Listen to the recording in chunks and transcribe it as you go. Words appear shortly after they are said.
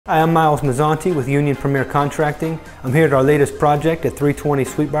Hi, I'm Miles Mazzanti with Union Premier Contracting. I'm here at our latest project at 320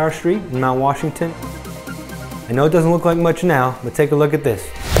 Sweetbriar Street in Mount Washington. I know it doesn't look like much now, but take a look at this.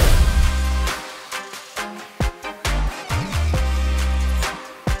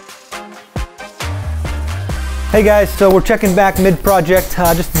 Hey guys, so we're checking back mid-project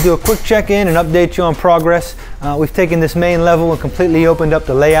just to do a quick check-in and update you on progress. We've taken this main level and completely opened up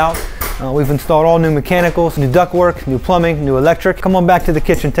the layout. We've installed all new mechanicals, new ductwork, new plumbing, new electric. Come on back to the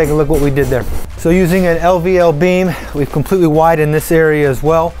kitchen, take a look what we did there. So using an LVL beam, we've completely widened this area as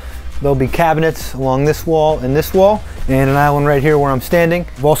well. There'll be cabinets along this wall and an island right here where I'm standing.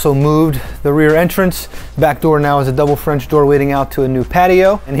 We've also moved the rear entrance. Back door now is a double French door leading out to a new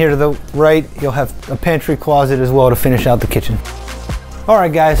patio. And here to the right, you'll have a pantry closet as well to finish out the kitchen. All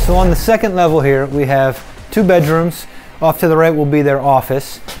right guys, so on the second level here, we have 2 bedrooms. Off to the right will be their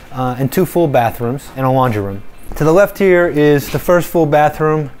office and 2 full bathrooms and a laundry room. To the left here is the first full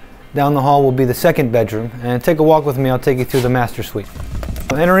bathroom. Down the hall will be the second bedroom. And take a walk with me, I'll take you through the master suite.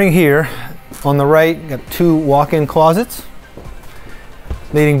 Entering here, on the right, got 2 walk-in closets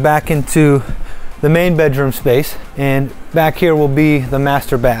leading back into the main bedroom space. And back here will be the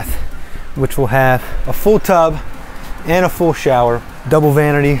master bath, which will have a full tub and a full shower, double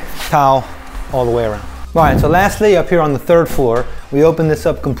vanity, towel, all the way around. All right, so lastly, up here on the 3rd floor, we open this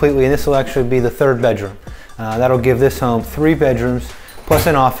up completely, and this will actually be the 3rd bedroom. That'll give this home 3 bedrooms, plus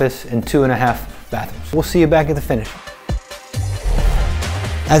an office and 2.5 bathrooms. We'll see you back at the finish.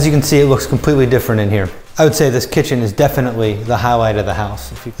 As you can see, it looks completely different in here. I would say this kitchen is definitely the highlight of the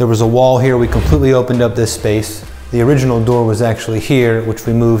house. There was a wall here, we completely opened up this space. The original door was actually here, which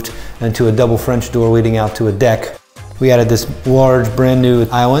we moved into a double French door leading out to a deck. We added this large brand new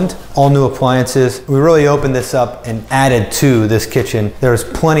island, all new appliances. We really opened this up and added to this kitchen. There's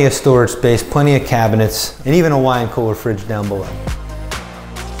plenty of storage space, plenty of cabinets, and even a wine cooler fridge down below.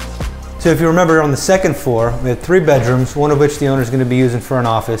 So if you remember, on the 2nd floor, we had 3 bedrooms, one of which the owner is going to be using for an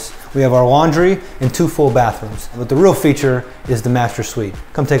office. We have our laundry and 2 full bathrooms. But the real feature is the master suite.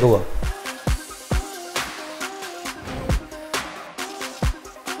 Come take a look.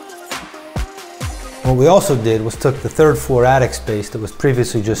 What we also did was took the 3rd floor attic space that was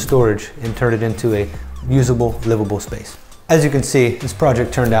previously just storage and turned it into a usable, livable space. As you can see, this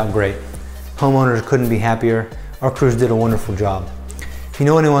project turned out great. Homeowners couldn't be happier. Our crews did a wonderful job. If you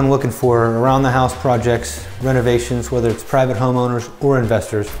know anyone looking for around the house projects, renovations, whether it's private homeowners or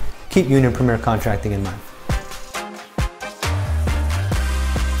investors, keep Union Premier Contracting in mind.